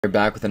We're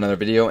back with another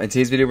video. In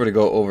today's video, we're going to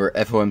go over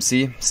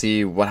FOMC,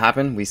 see what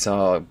happened. We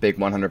saw a big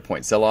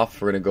 100-point sell-off.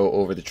 We're going to go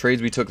over the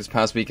trades we took this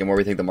past week and where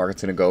we think the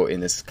market's going to go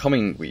in this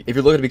coming week. If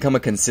you're looking to become a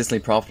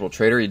consistently profitable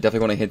trader, you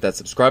definitely want to hit that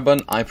subscribe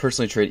button. I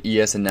personally trade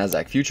ES and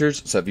NASDAQ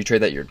futures, so if you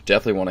trade that, you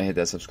definitely want to hit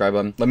that subscribe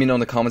button. Let me know in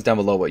the comments down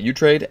below what you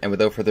trade, and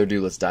without further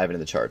ado, let's dive into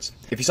the charts.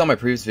 If you saw my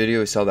previous video,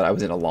 you saw that I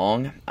was in a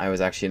long. I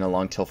was actually in a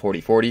long till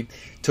 40.40,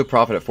 took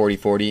profit at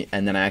 40.40,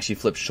 and then I actually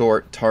flipped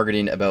short,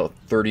 targeting about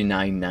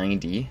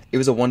 39.90. It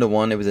was a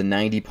 1-to-1. It was a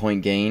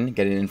 90-point gain,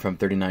 getting in from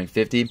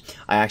 39.50.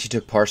 I actually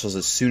took partials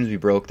as soon as we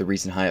broke the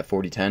recent high at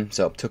 40.10.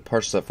 So took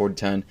partials at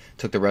 40.10,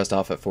 took the rest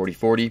off at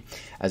 40.40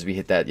 as we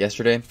hit that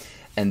yesterday.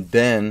 And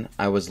then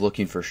I was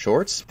looking for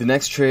shorts. The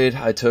next trade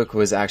I took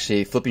was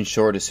actually flipping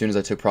short as soon as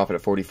I took profit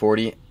at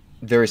 40.40.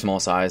 Very small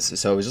size,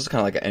 so it was just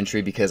kind of like an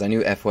entry because I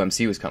knew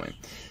FOMC was coming.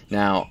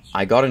 Now,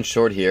 I got in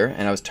short here,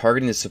 and I was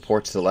targeting the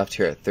support to the left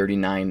here at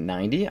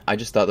 39.90. I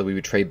just thought that we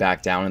would trade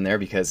back down in there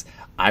because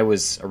I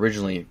was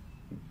originally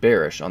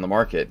bearish on the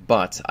market,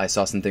 but I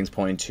saw some things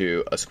pointing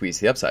to a squeeze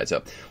to the upside.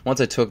 So once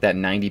I took that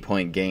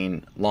 90-point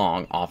gain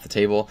long off the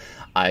table,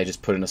 I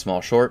just put in a small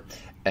short,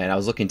 and I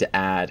was looking to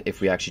add if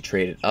we actually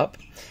traded up.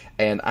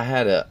 And I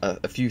had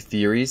a few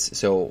theories.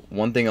 So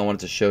one thing I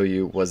wanted to show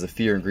you was the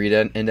fear and greed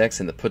index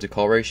and the put to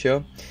call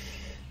ratio.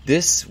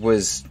 This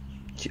was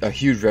a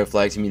huge red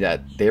flag to me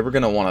that they were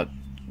going to want to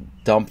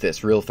dump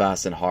this real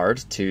fast and hard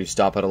to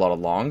stop out a lot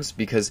of longs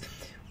because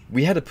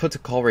we had a put to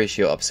call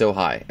ratio up so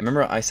high. And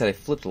remember I said I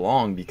flipped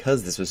long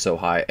because this was so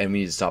high and we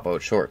need to stop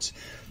out shorts.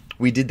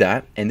 We did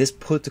that, and this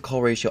put to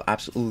call ratio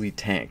absolutely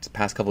tanked.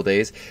 Past couple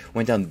days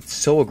went down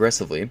so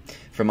aggressively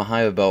from a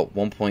high of about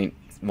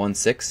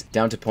 1.16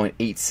 down to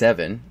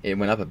 0.87. It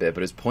went up a bit, but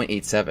it was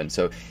 0.87,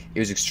 so it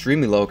was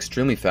extremely low,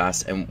 extremely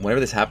fast, and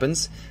whenever this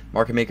happens,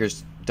 market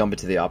makers dump it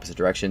to the opposite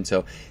direction.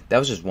 So that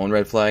was just one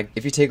red flag.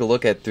 If you take a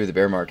look at through the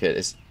bear market,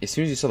 as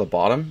soon as you saw the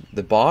bottom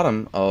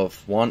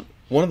of one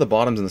of the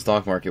bottoms in the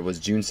stock market was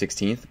June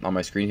 16th on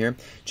my screen here.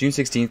 June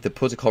 16th, the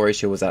put to call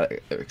ratio was at an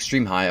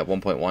extreme high at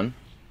 1.1,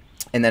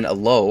 and then a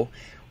low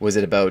was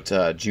at about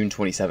June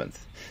 27th.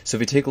 So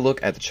if you take a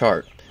look at the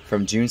chart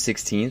from June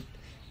 16th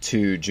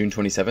to June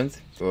 27th,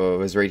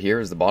 was right here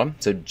is the bottom.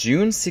 So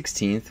June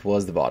 16th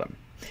was the bottom.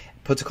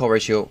 Put to call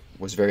ratio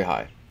was very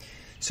high.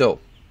 So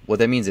what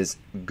that means is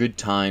good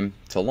time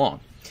to long.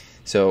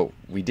 So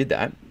we did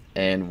that,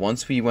 and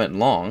once we went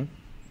long,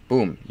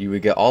 boom, you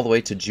would get all the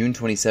way to June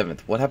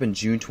 27th. What happened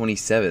June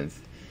 27th?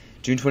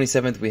 June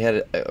 27th, we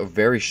had a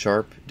very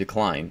sharp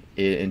decline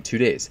in 2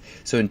 days.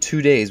 So in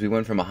 2 days, we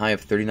went from a high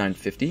of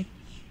 39.50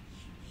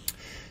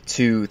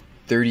 to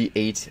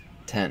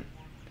 38.10.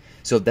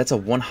 So that's a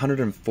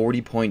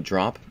 140-point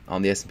drop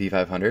on the S&P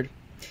 500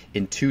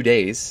 in 2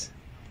 days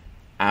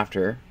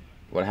after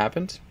what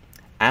happened?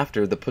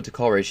 After the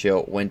put-to-call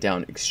ratio went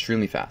down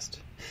extremely fast.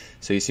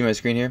 So you see my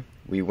screen here?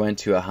 We went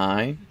to a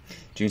high,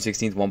 June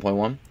 16th,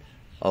 1.1,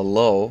 a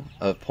low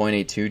of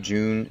 0.82,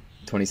 June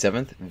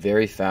 27th,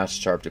 very fast,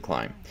 sharp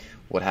decline.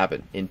 What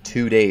happened? In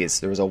 2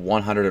 days, there was a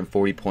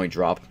 140-point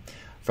drop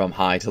from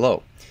high to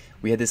low.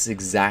 We had this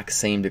exact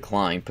same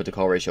decline,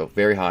 put-to-call ratio,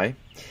 very high,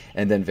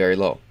 and then very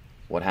low.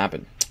 What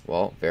happened?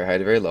 Well, very high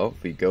to very low.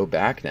 If we go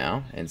back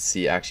now and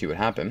see actually what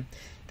happened,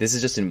 this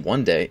is just in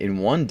 1 day. In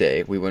 1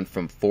 day, we went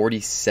from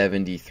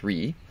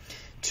 40.73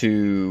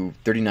 to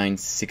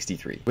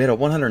 39.63. We had a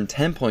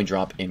 110-point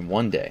drop in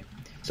 1 day.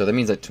 So that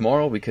means that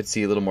tomorrow we could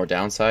see a little more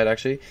downside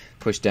actually,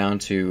 push down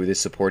to this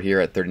support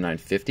here at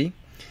 39.50.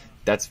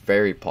 That's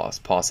very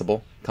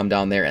possible. Come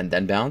down there and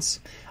then bounce.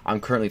 I'm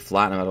currently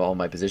flat out of all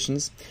my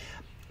positions.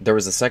 There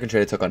was a second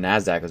trade I took on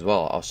NASDAQ as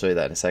well. I'll show you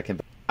that in a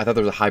second. I thought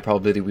there was a high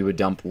probability we would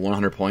dump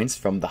 100 points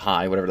from the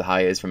high, whatever the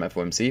high is from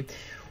FOMC.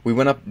 We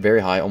went up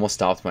very high, almost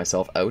stopped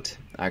myself out,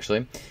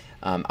 actually.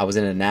 I was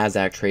in a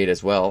NASDAQ trade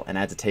as well, and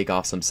I had to take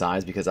off some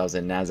size because I was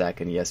in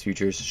NASDAQ and ES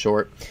futures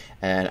short,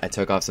 and I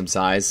took off some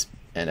size.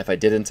 And if I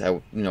didn't,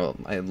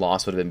 my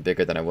loss would have been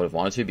bigger than I would have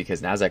wanted to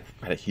because NASDAQ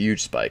had a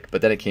huge spike.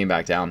 But then it came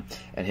back down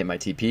and hit my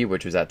TP,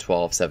 which was at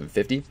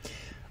 12,750.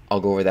 I'll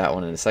go over that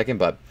one in a second.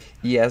 But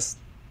ES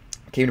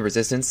came to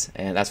resistance,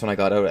 and that's when I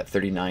got out at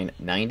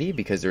 39.90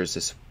 because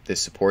there's this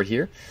support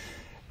here.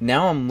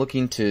 Now I'm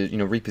looking to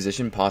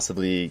reposition,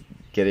 possibly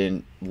get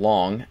in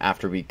long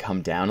after we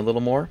come down a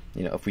little more.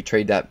 If we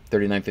trade that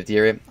 39.50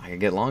 area, I can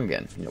get long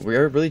again. We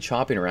are really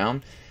chopping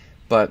around,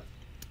 but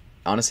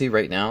honestly,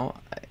 right now,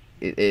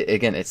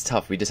 again, it's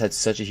tough. We just had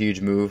such a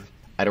huge move.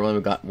 I don't really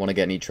want to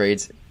get any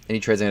trades. Any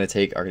trades I'm going to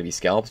take are going to be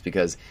scalps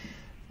because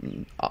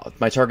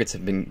my targets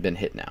have been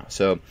hit now.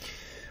 So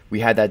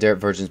we had that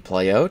divergence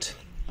play out.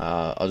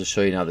 I'll just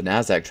show you now the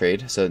NASDAQ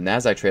trade. So the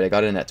NASDAQ trade, I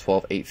got in at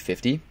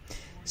 12,850.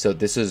 So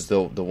this is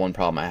the one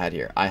problem I had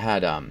here. I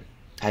had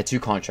two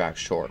contracts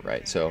short,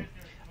 right? So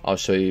I'll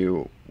show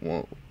you.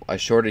 Well, I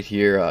shorted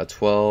here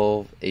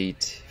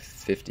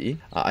 12,850.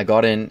 I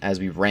got in as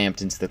we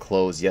ramped into the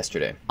close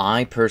yesterday.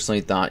 I personally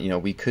thought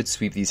we could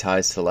sweep these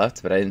highs to the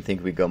left, but I didn't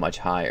think we'd go much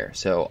higher.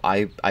 So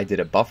I did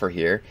a buffer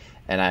here,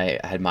 and I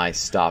had my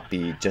stop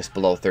be just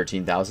below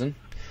 13,000.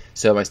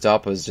 So my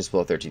stop was just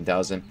below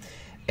 13,000.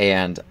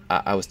 and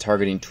I was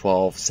targeting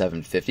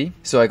 12,750.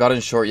 So I got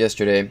in short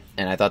yesterday,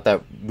 and I thought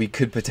that we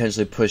could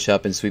potentially push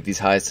up and sweep these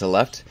highs to the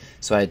left.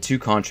 So I had 2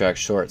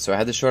 contracts short. So I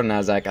had the short on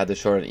NASDAQ, I had the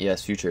short on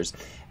ES futures,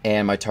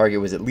 and my target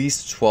was at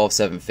least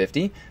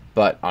 12,750,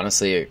 but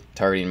honestly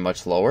targeting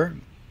much lower.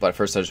 But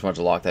first I just wanted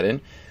to lock that in.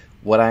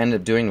 What I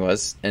ended up doing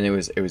was, and it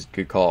was a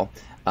good call,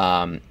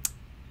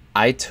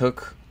 I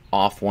took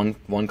off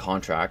one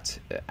contract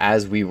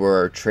as we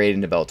were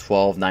trading about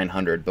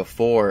 12,900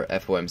 before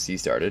FOMC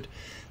started.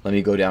 Let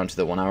me go down to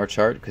the 1 hour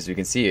chart because we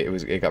can see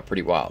it got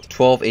pretty wild.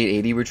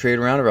 12,880 we traded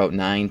around about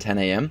 9-10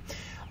 a.m.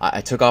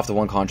 I took off the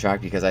one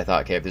contract because I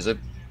thought, okay, if there's a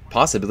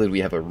possibility we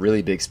have a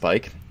really big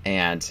spike,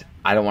 and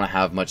I don't want to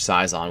have much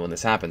size on when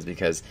this happens,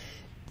 because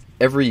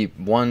every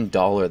 $1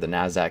 the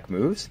NASDAQ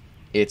moves,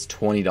 it's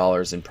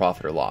 $20 in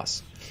profit or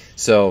loss.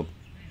 So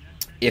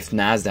if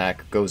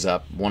NASDAQ goes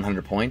up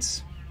 100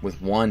 points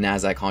with one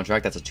NASDAQ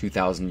contract, that's a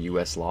 2,000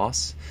 US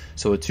loss.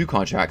 So with 2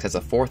 contracts, that's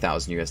a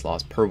 4,000 US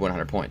loss per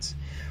 100 points.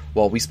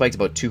 Well, we spiked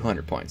about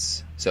 200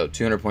 points. So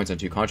 200 points on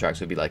 2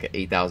 contracts would be like an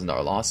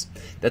 $8,000 loss.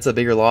 That's a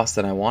bigger loss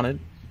than I wanted.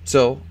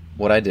 So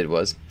what I did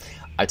was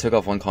I took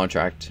off one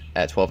contract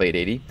at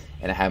 12,880,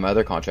 and I had my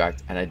other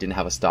contract, and I didn't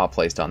have a stop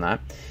placed on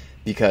that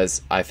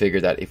because I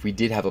figured that if we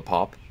did have a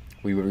pop,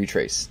 we would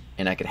retrace,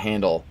 and I could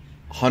handle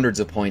hundreds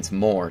of points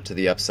more to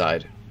the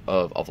upside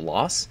of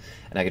loss,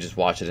 and I could just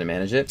watch it and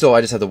manage it. So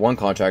I just had the one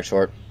contract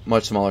short,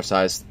 much smaller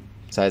size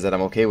that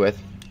I'm okay with.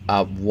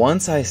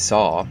 Once I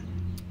saw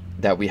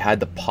that we had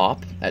the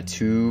pop at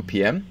 2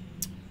 p.m.,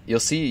 you'll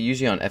see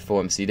usually on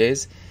FOMC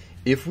days,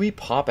 if we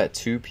pop at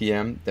 2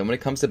 p.m., then when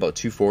it comes to about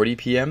 2:40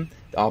 p.m.,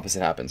 the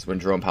opposite happens when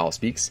Jerome Powell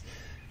speaks,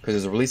 because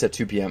there's a release at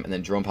 2 p.m. and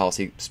then Jerome Powell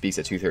speaks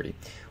at 2:30.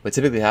 What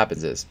typically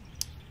happens is,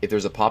 if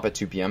there's a pop at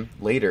 2 p.m.,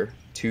 later,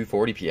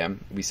 2:40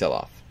 p.m., we sell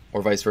off.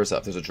 Or vice versa.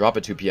 If there's a drop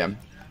at 2 p.m.,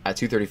 at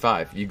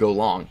 2:35, you go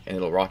long and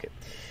it'll rocket.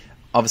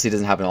 Obviously, it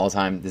doesn't happen all the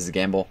time. This is a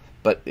gamble,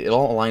 but it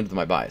all aligned with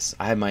my bias.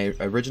 I had my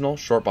original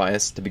short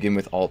bias to begin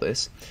with all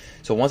this.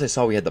 So once I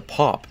saw we had the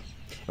pop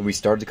and we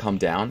started to come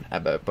down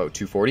at about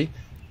 2:40,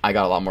 I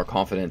got a lot more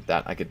confident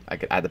that I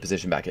could add the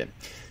position back in.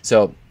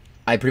 So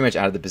I pretty much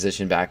added the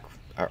position back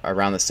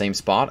around the same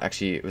spot.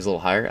 Actually, it was a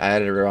little higher. I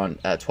added it around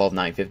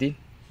 12,950.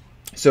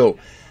 So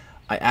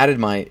I added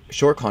my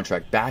short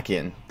contract back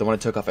in, the one I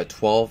took off at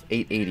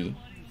 12,880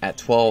 at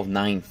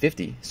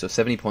 12,950, so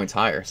 70 points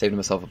higher. Saved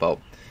myself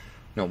about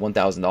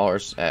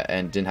 $1,000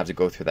 and didn't have to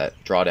go through that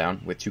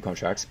drawdown with 2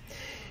 contracts.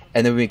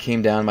 And then when we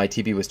came down, my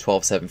TP was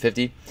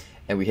 12,750,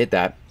 and we hit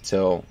that.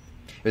 So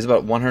it was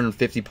about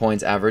 150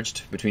 points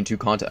averaged between 2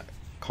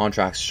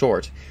 contracts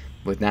short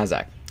with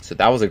NASDAQ. So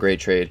that was a great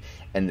trade,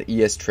 and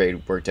the ES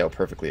trade worked out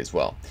perfectly as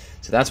well.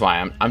 So that's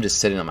why I'm just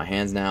sitting on my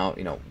hands now.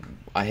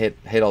 I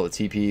hit all the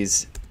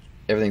TPs.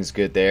 Everything's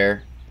good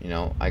there.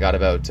 I got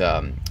about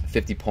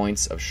 50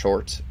 points of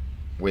short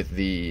with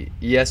the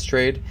ES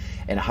trade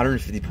and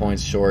 150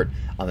 points short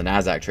on the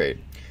NASDAQ trade.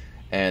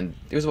 And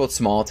it was about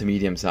small to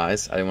medium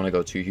size. I didn't want to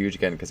go too huge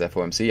again because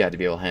FOMC, I had to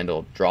be able to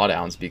handle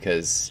drawdowns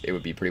because it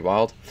would be pretty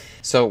wild.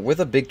 So with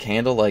a big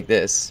candle like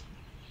this,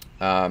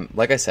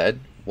 like I said,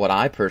 what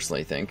I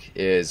personally think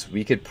is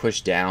we could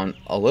push down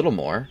a little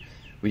more.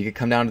 We could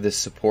come down to this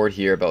support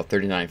here about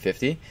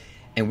 39.50,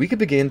 and we could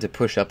begin to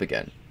push up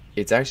again.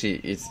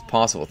 It's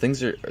possible.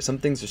 Some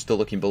things are still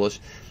looking bullish.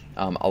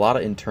 A lot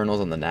of internals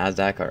on the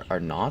NASDAQ are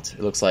not. It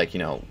looks like,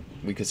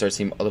 we could start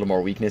seeing a little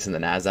more weakness in the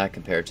NASDAQ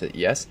compared to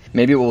the ES.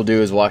 Maybe what we'll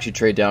do is we'll actually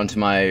trade down to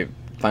my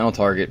final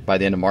target by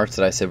the end of March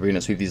that I said we're going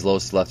to sweep these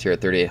lows to the left here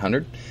at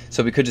 3,800.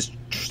 So we could just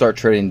start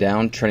trading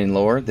down, trending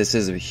lower. This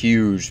is a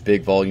huge,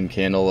 big volume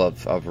candle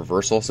of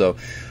reversal. So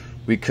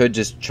we could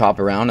just chop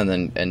around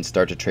and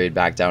start to trade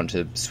back down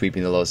to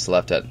sweeping the lows to the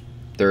left at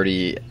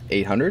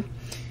 3,800.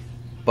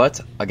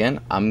 But again,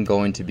 I'm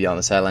going to be on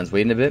the sidelines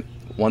waiting a bit.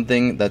 One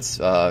thing that's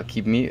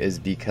keeping me is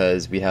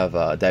because we have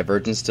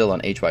divergence still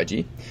on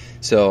HYG.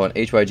 So on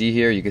HYG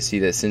here, you can see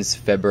that since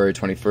February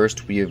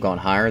 21st, we have gone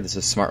higher. This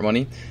is smart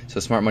money. So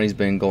smart money's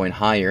been going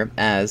higher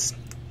as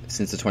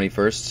since the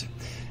 21st,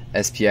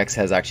 SPX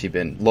has actually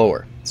been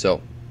lower.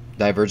 So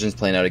divergence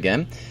playing out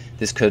again.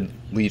 This could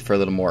lead for a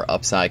little more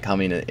upside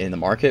coming in the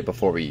market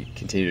before we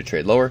continue to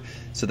trade lower.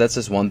 So that's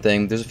just one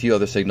thing. There's a few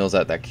other signals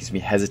that keeps me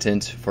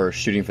hesitant for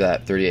shooting for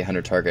that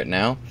 3,800 target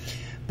now.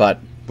 But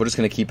we're just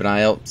going to keep an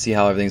eye out, see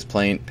how everything's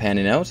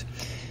panning out.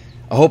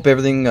 I hope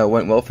everything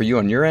went well for you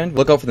on your end.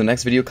 Look out for the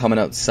next video coming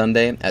out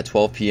Sunday at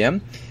 12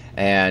 p.m.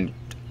 And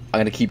I'm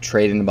going to keep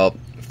trading about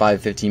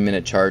 5-15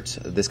 minute charts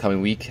this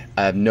coming week.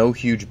 I have no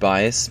huge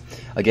bias.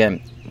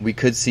 Again, we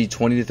could see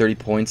 20 to 30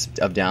 points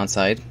of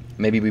downside.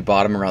 Maybe we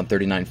bottom around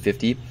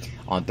 39.50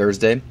 on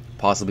Thursday,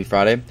 possibly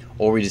Friday,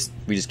 or we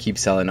just keep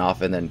selling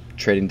off and then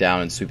trading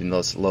down and sweeping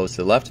those lows to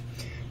the left.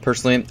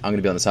 Personally, I'm going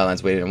to be on the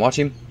sidelines waiting and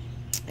watching.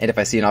 And if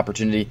I see an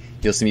opportunity,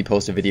 you'll see me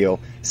post a video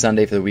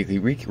Sunday for the weekly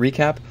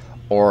recap,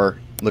 or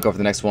look over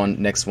the next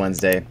one next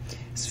Wednesday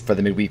for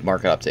the midweek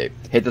market update.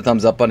 Hit the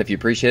thumbs up button if you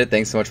appreciate it.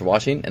 Thanks so much for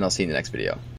watching, and I'll see you in the next video.